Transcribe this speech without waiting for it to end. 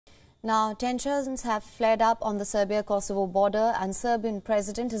Now, tensions have flared up on the Serbia-Kosovo border, and Serbian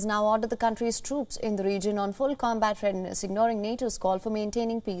president has now ordered the country's troops in the region on full combat readiness, ignoring NATO's call for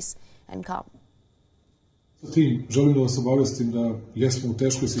maintaining peace and calm. Sa tim želim da vas obavestim da jesmo u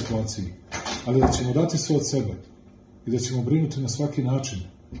teškoj situaciji, ali da ćemo dati sve od sebe i da ćemo brinuti na svaki način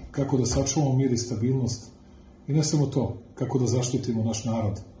kako da sačuvamo mir i stabilnost i ne samo to, kako da zaštitimo naš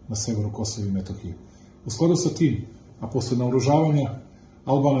narod na severu Kosova i Metohije. U skladu sa tim, a posle naoružavanja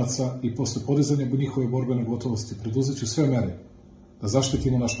Albanaca i posle podizanja njihove borbene gotovosti preduzeću sve mere da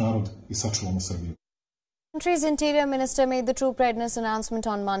zaštitimo naš narod i sačuvamo Srbiju. The country's interior minister made the troop readiness announcement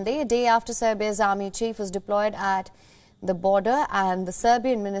on Monday, a day after Serbia's army chief was deployed at the border, and the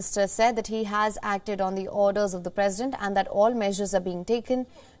Serbian minister said that he has acted on the orders of the president and that all measures are being taken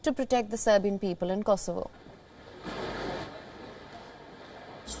to protect the Serbian people in Kosovo.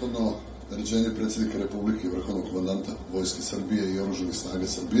 Shodno naređenje predsjednika Republike i vrhovnog komandanta Vojske Srbije i oružanih snaga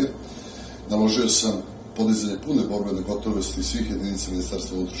Srbije, naložio sam podizanje pune borbene gotovosti svih jedinica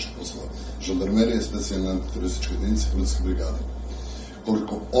Ministarstva unutrašnjih poslova, žandarmerije, specijalne antiterorističke jedinice i policijske brigade.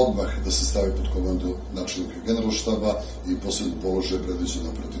 Koliko odmah da se stavi pod komandu načelnika generalštaba i posebno položaje predviđene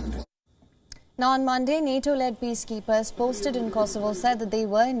operativnim planom. Now, on Monday, NATO-led peacekeepers posted in Kosovo said that they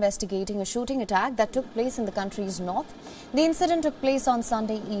were investigating a shooting attack that took place in the country's north. The incident took place on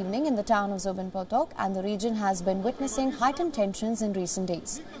Sunday evening in the town of Serb-populated, and the region has been witnessing heightened tensions in recent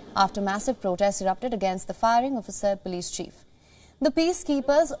days after massive protests erupted against the firing of a Serb police chief. The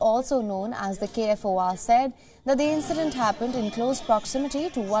peacekeepers, also known as the KFOR, said that the incident happened in close proximity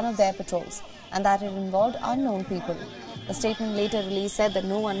to one of their patrols and that it involved unknown people. A statement later released said that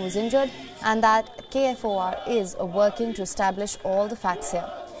no one was injured and that KFOR is working to establish all the facts here.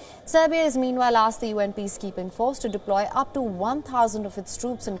 Serbia has meanwhile asked the UN peacekeeping force to deploy up to 1,000 of its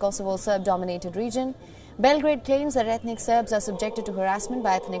troops in Kosovo's Serb-dominated region. Belgrade claims that ethnic Serbs are subjected to harassment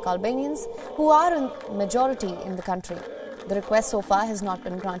by ethnic Albanians, who are in majority in the country. The request so far has not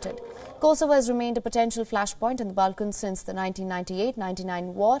been granted. Kosovo has remained a potential flashpoint in the Balkans since the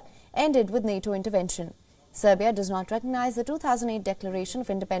 1998-99 war ended with NATO intervention. Serbia does not recognize the 2008 declaration of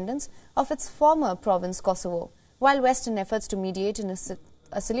independence of its former province Kosovo, while Western efforts to mediate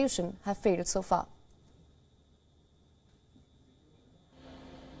a solution have failed so far.